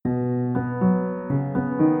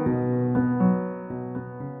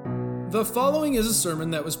The following is a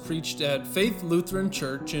sermon that was preached at Faith Lutheran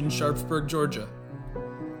Church in Sharpsburg, Georgia.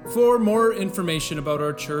 For more information about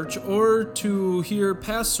our church or to hear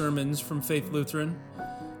past sermons from Faith Lutheran,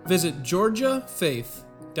 visit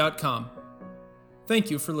georgiafaith.com.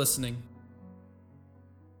 Thank you for listening.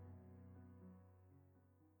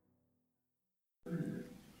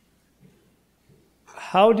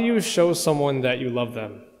 How do you show someone that you love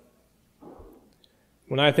them?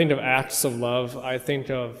 When I think of acts of love, I think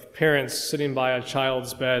of parents sitting by a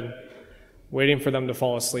child's bed, waiting for them to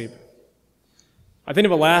fall asleep. I think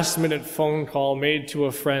of a last-minute phone call made to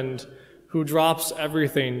a friend who drops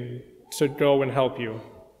everything to go and help you.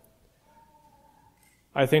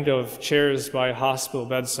 I think of chairs by hospital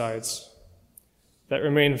bedsides that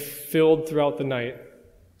remain filled throughout the night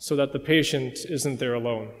so that the patient isn't there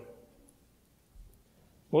alone.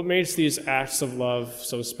 What makes these acts of love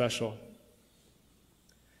so special?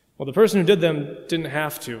 Well, the person who did them didn't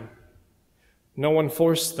have to. No one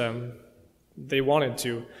forced them. They wanted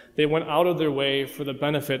to. They went out of their way for the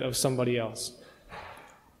benefit of somebody else.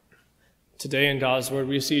 Today in God's Word,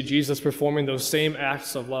 we see Jesus performing those same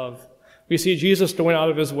acts of love. We see Jesus going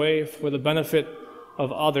out of his way for the benefit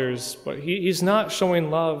of others, but he's not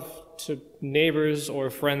showing love to neighbors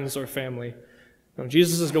or friends or family. No,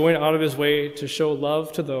 Jesus is going out of his way to show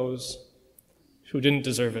love to those who didn't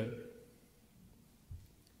deserve it.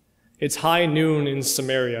 It's high noon in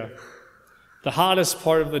Samaria, the hottest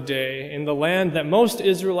part of the day, in the land that most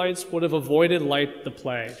Israelites would have avoided like the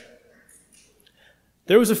plague.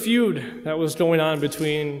 There was a feud that was going on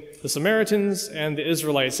between the Samaritans and the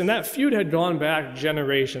Israelites, and that feud had gone back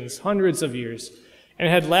generations, hundreds of years, and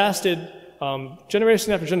had lasted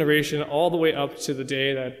generation after generation all the way up to the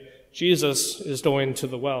day that Jesus is going to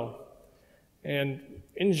the well. And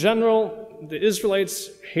in general, the Israelites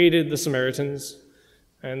hated the Samaritans,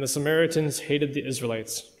 and the Samaritans hated the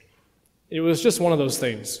Israelites. It was just one of those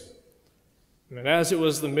things. And as it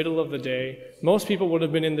was the middle of the day, most people would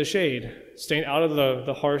have been in the shade, staying out of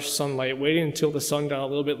the harsh sunlight, waiting until the sun got a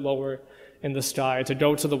little bit lower in the sky to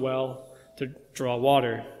go to the well to draw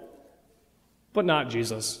water. But not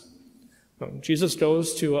Jesus. No, Jesus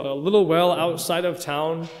goes to a little well outside of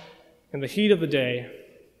town in the heat of the day.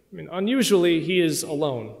 Unusually, he is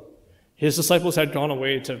alone. His disciples had gone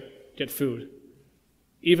away to get food.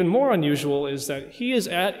 Even more unusual is that he is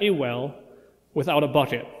at a well without a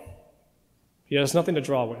bucket. He has nothing to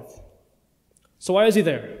draw with. So why is he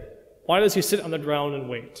there? Why does he sit on the ground and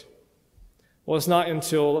wait? Well, it's not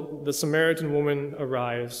until the Samaritan woman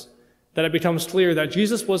arrives that it becomes clear that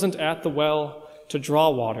Jesus wasn't at the well to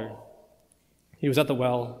draw water. He was at the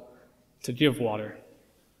well to give water.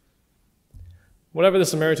 Whatever the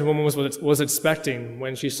Samaritan woman was expecting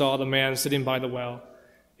when she saw the man sitting by the well,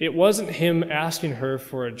 it wasn't him asking her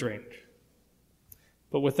for a drink.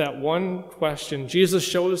 But with that one question, Jesus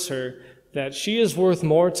shows her that she is worth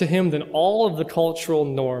more to him than all of the cultural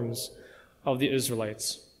norms of the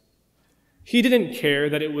Israelites. He didn't care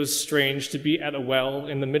that it was strange to be at a well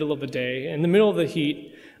in the middle of the day, in the middle of the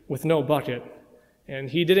heat, with no bucket. And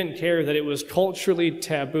he didn't care that it was culturally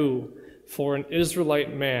taboo for an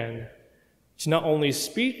Israelite man to not only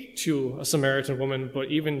speak to a Samaritan woman, but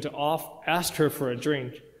even to ask her for a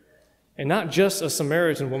drink. And not just a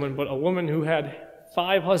Samaritan woman, but a woman who had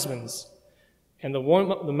 5 husbands. And the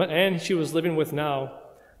man she was living with now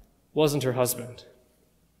wasn't her husband.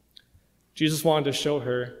 Jesus wanted to show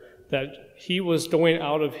her that he was going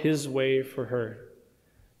out of his way for her,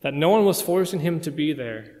 that no one was forcing him to be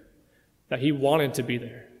there, that he wanted to be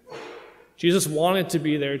there. Jesus wanted to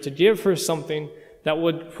be there to give her something that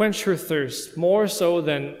would quench her thirst more so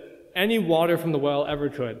than any water from the well ever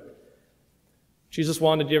could. Jesus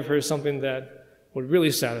wanted to give her something that would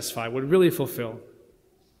really satisfy, would really fulfill.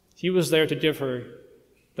 He was there to give her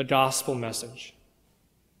the gospel message.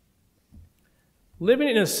 Living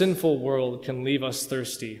in a sinful world can leave us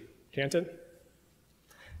thirsty, can't it?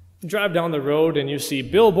 You drive down the road and you see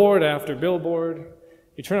billboard after billboard.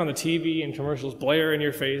 You turn on the TV and commercials blare in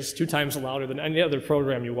your face 2 times louder than any other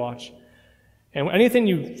program you watch. And anything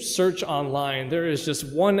you search online, there is just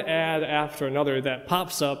one ad after another that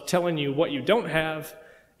pops up telling you what you don't have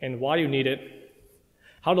and why you need it,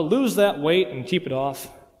 how to lose that weight and keep it off,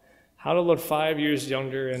 how to look 5 years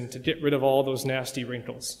younger and to get rid of all those nasty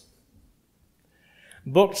wrinkles.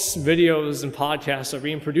 Books, videos, and podcasts are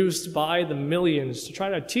being produced by the millions to try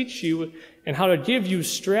to teach you and how to give you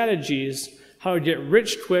strategies, how to get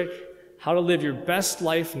rich quick, how to live your best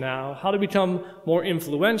life now, how to become more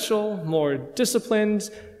influential, more disciplined,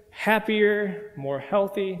 happier, more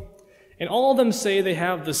healthy. And all of them say they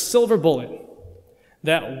have the silver bullet,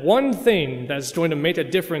 That one thing that's going to make a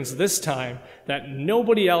difference this time that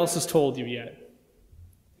nobody else has told you yet.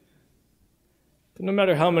 But no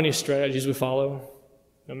matter how many strategies we follow,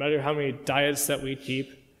 no matter how many diets that we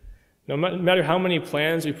keep, no matter how many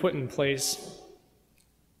plans we put in place,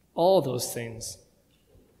 all those things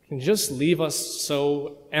can just leave us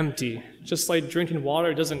so empty. Just like drinking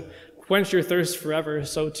water doesn't quench your thirst forever,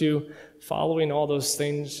 so too following all those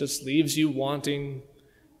things just leaves you wanting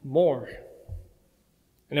more.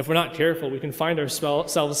 And if we're not careful, we can find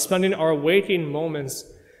ourselves spending our waking moments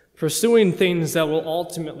pursuing things that will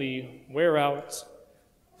ultimately wear out,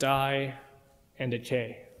 die, and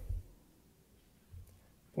decay.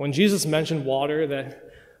 When Jesus mentioned water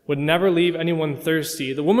that would never leave anyone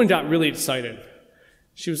thirsty, the woman got really excited.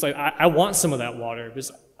 She was like, I want some of that water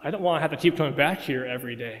because I don't want to have to keep coming back here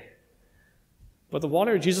every day. But the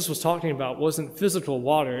water Jesus was talking about wasn't physical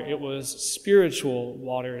water, it was spiritual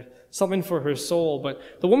water, something for her soul. But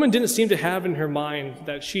the woman didn't seem to have in her mind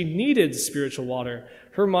that she needed spiritual water.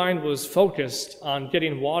 Her mind was focused on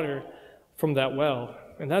getting water from that well.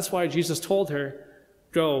 And that's why Jesus told her,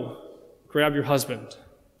 go, grab your husband.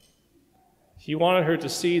 He wanted her to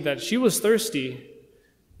see that she was thirsty,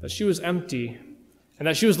 that she was empty, and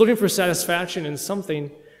that she was looking for satisfaction in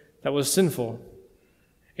something that was sinful.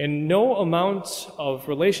 And no amount of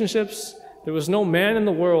relationships, there was no man in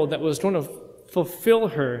the world that was going to fulfill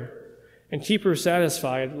her and keep her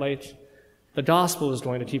satisfied like the gospel was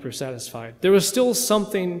going to keep her satisfied. There was still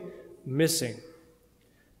something missing.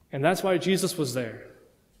 And that's why Jesus was there.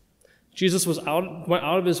 Jesus went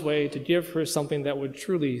out of his way to give her something that would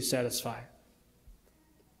truly satisfy.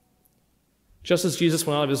 Just as Jesus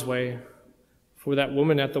went out of his way for that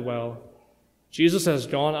woman at the well, Jesus has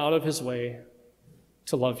gone out of his way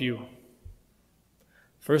to love you.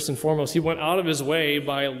 First and foremost, he went out of his way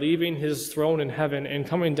by leaving his throne in heaven and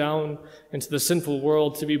coming down into the sinful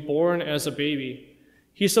world to be born as a baby.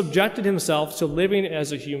 He subjected himself to living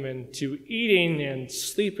as a human, to eating and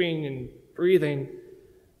sleeping and breathing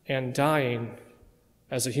and dying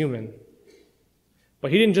as a human.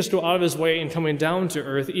 But he didn't just go out of his way in coming down to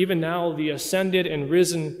earth. Even now, the ascended and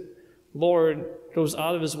risen Lord goes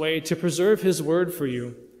out of his way to preserve his word for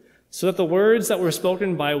you, so that the words that were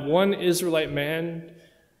spoken by one Israelite man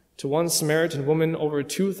to one Samaritan woman over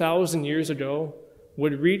 2,000 years ago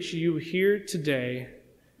would reach you here today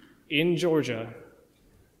in Georgia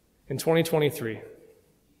in 2023.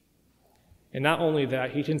 And not only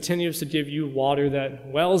that, he continues to give you water that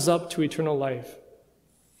wells up to eternal life.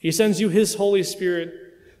 He sends you his Holy Spirit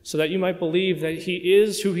so that you might believe that he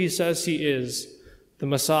is who he says he is, the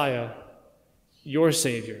Messiah, your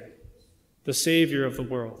Savior, the Savior of the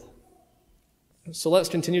world. So let's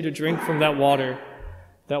continue to drink from that water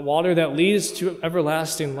that leads to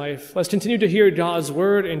everlasting life. Let's continue to hear God's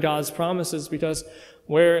word and God's promises, because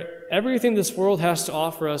where everything this world has to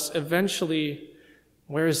offer us eventually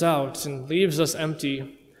wears out and leaves us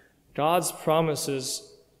empty, God's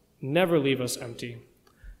promises never leave us empty.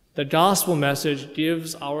 The gospel message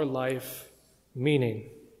gives our life meaning.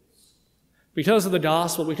 Because of the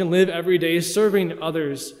gospel, we can live every day serving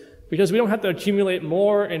others, because we don't have to accumulate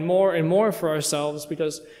more and more and more for ourselves,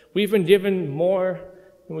 because we've been given more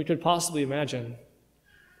than we could possibly imagine.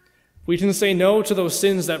 We can say no to those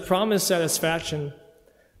sins that promise satisfaction,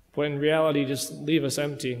 but in reality just leave us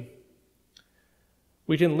empty.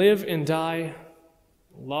 We can live and die,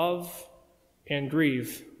 love and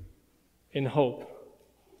grieve in hope,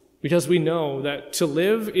 because we know that to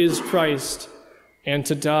live is Christ and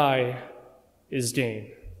to die is gain.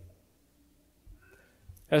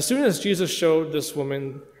 As soon as Jesus showed this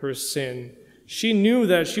woman her sin, she knew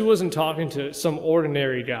that she wasn't talking to some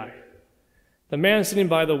ordinary guy. The man sitting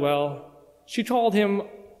by the well, she called him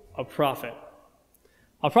a prophet.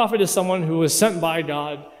 A prophet is someone who was sent by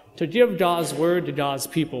God to give God's word to God's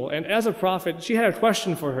people. And as a prophet, she had a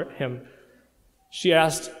question for him. She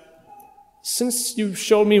asked, "Since you've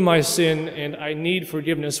showed me my sin and I need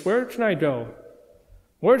forgiveness, where can I go?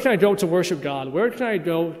 Where can I go to worship God? Where can I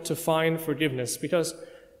go to find forgiveness?" Because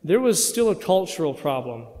there was still a cultural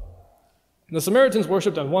problem. The Samaritans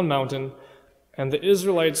worshipped on one mountain, and the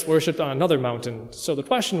Israelites worshipped on another mountain. So the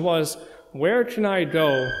question was, where can I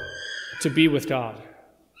go to be with God?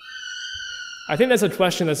 I think that's a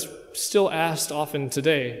question that's still asked often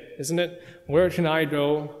today, isn't it? Where can I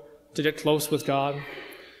go to get close with God?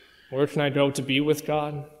 Where can I go to be with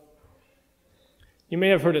God? You may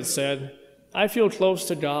have heard it said, I feel close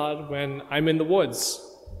to God when I'm in the woods,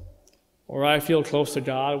 or I feel close to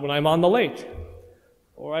God when I'm on the lake,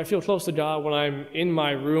 or I feel close to God when I'm in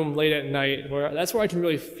my room late at night, that's where I can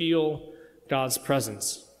really feel God's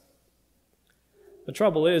presence. The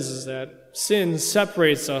trouble is that sin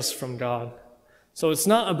separates us from God. So it's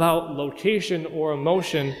not about location or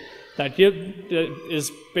emotion that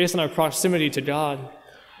is based on our proximity to God.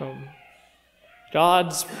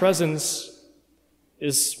 God's presence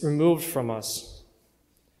is removed from us.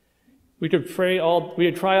 We could cry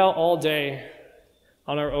out all day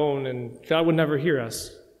on our own, and God would never hear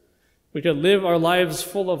us. We could live our lives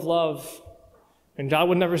full of love, and God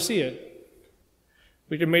would never see it.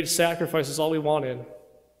 We could make sacrifices all we wanted,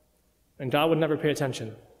 and God would never pay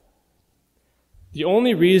attention. The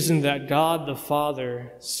only reason that God the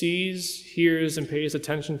Father sees, hears, and pays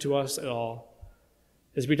attention to us at all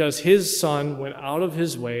is because his Son went out of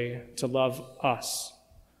his way to love us.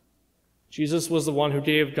 Jesus was the one who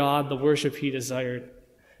gave God the worship he desired.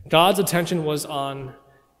 God's attention was on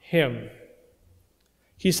him.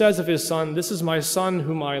 He says of his Son, "This is my Son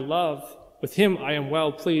whom I love. With him I am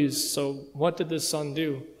well pleased." So what did this Son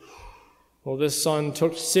do? Well, this Son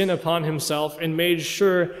took sin upon himself and made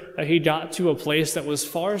sure that he got to a place that was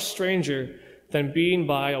far stranger than being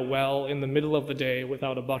by a well in the middle of the day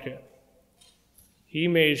without a bucket. He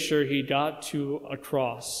made sure he got to a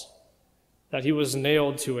cross, that he was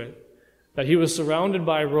nailed to it, that he was surrounded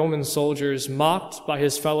by Roman soldiers, mocked by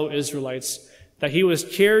his fellow Israelites, that he was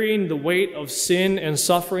carrying the weight of sin and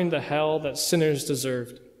suffering the hell that sinners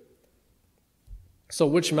deserved. So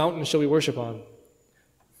which mountain shall we worship on?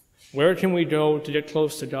 Where can we go to get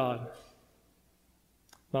close to God?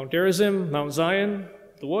 Mount Gerizim, Mount Zion,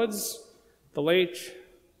 the woods, the lake,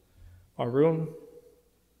 our room?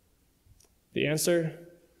 The answer,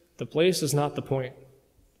 the place is not the point.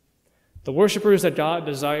 The worshipers that God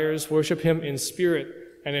desires worship him in spirit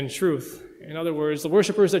and in truth. In other words, the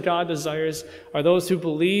worshipers that God desires are those who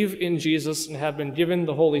believe in Jesus and have been given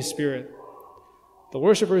the Holy Spirit. The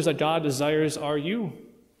worshipers that God desires are you,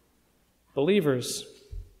 believers.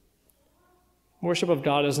 Worship of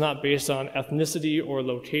God is not based on ethnicity or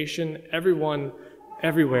location. Everyone,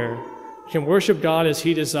 everywhere, can worship God as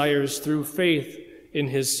he desires through faith in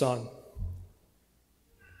his Son.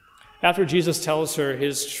 After Jesus tells her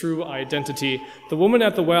his true identity, the woman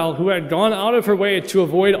at the well, who had gone out of her way to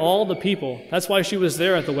avoid all the people, that's why she was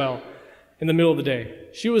there at the well in the middle of the day.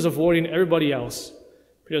 She was avoiding everybody else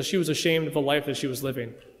because she was ashamed of the life that she was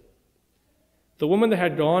living. The woman that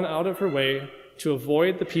had gone out of her way to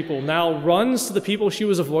avoid the people now runs to the people she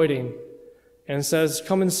was avoiding and says,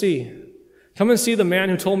 "Come and see. Come and see the man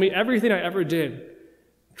who told me everything I ever did.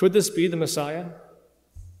 Could this be the Messiah?"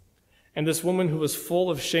 And this woman who was full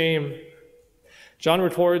of shame, John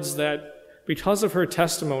records that because of her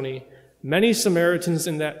testimony, many Samaritans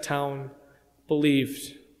in that town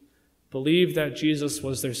believed that Jesus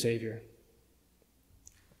was their Savior.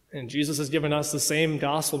 And Jesus has given us the same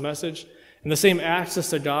gospel message and the same access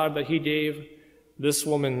to God that he gave this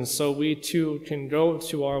woman, so we too can go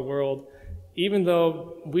to our world, even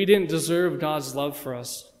though we didn't deserve God's love for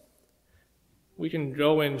us. We can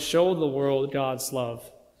go and show the world God's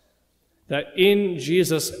love. That in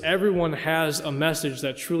Jesus, everyone has a message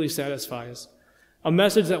that truly satisfies, a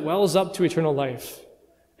message that wells up to eternal life,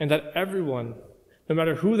 and that everyone, no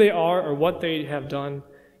matter who they are or what they have done,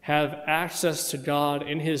 have access to God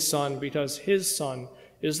in his Son because his Son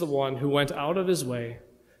is the one who went out of his way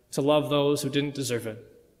to love those who didn't deserve it.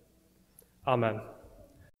 Amen.